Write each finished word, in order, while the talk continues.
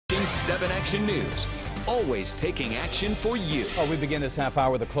7 Action News, always taking action for you. Well, we begin this half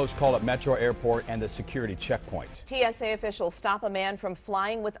hour with a close call at Metro Airport and the security checkpoint. TSA officials stop a man from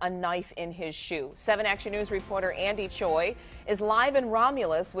flying with a knife in his shoe. 7 Action News reporter Andy Choi is live in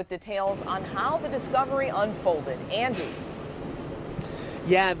Romulus with details on how the discovery unfolded. Andy.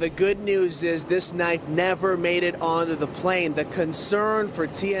 Yeah, the good news is this knife never made it onto the plane. The concern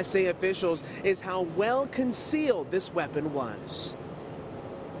for TSA officials is how well concealed this weapon was.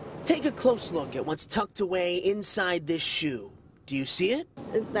 Take a close look at what's tucked away inside this shoe. Do you see it?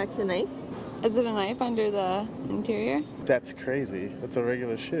 That's a knife. Is it a knife under the interior? That's crazy. That's a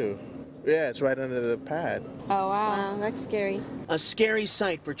regular shoe. Yeah, it's right under the pad. Oh, wow. Wow, that's scary. A scary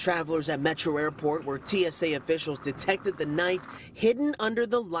sight for travelers at Metro Airport, where TSA officials detected the knife hidden under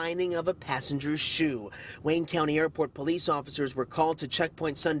the lining of a passenger's shoe. Wayne County Airport police officers were called to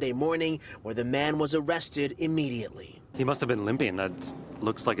checkpoint Sunday morning, where the man was arrested immediately. He must have been limping. That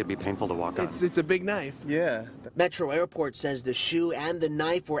looks like it'd be painful to walk on. It's a big knife. Yeah. Metro Airport says the shoe and the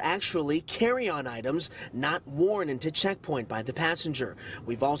knife were actually carry-on items not worn into checkpoint by the passenger.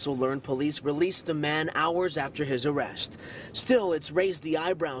 We've also learned police released the man hours after his arrest. Still, it's raised the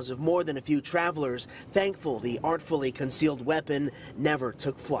eyebrows of more than a few travelers, thankful the artfully concealed weapon never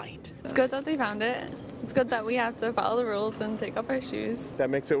took flight. It's good that they found it. It's good that we have to follow the rules and take off our shoes. That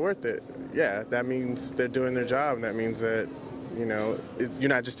makes it worth it. Yeah, that means they're doing their job, and that means that, you know, you're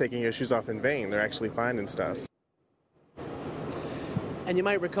not just taking your shoes off in vain. They're actually finding stuff. And you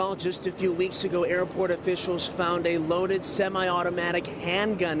might recall just a few weeks ago, airport officials found a loaded semi-automatic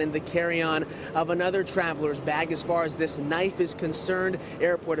handgun in the carry-on of another traveler's bag. As far as this knife is concerned,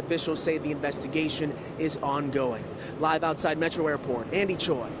 airport officials say the investigation is ongoing. Live outside Metro Airport, Andy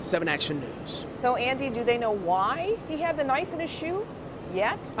Choi, 7 Action News. So, Andy, do they know why he had the knife in his shoe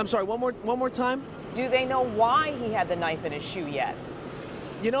yet? I'm sorry, one more time? Do they know why he had the knife in his shoe yet?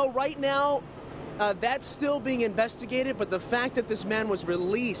 You know, right now, that's still being investigated, but the fact that this man was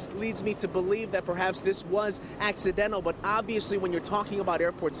released leads me to believe that perhaps this was accidental. But obviously, when you're talking about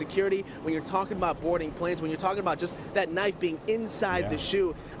airport security, when you're talking about boarding planes, when you're talking about just that knife being inside the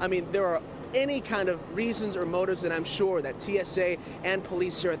shoe, I mean, there are any kind of reasons or motives, and I'm sure that TSA and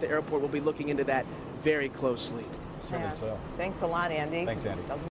police here at the airport will be looking into that very closely. Certainly so. Thanks a lot, Andy. Thanks, Andy.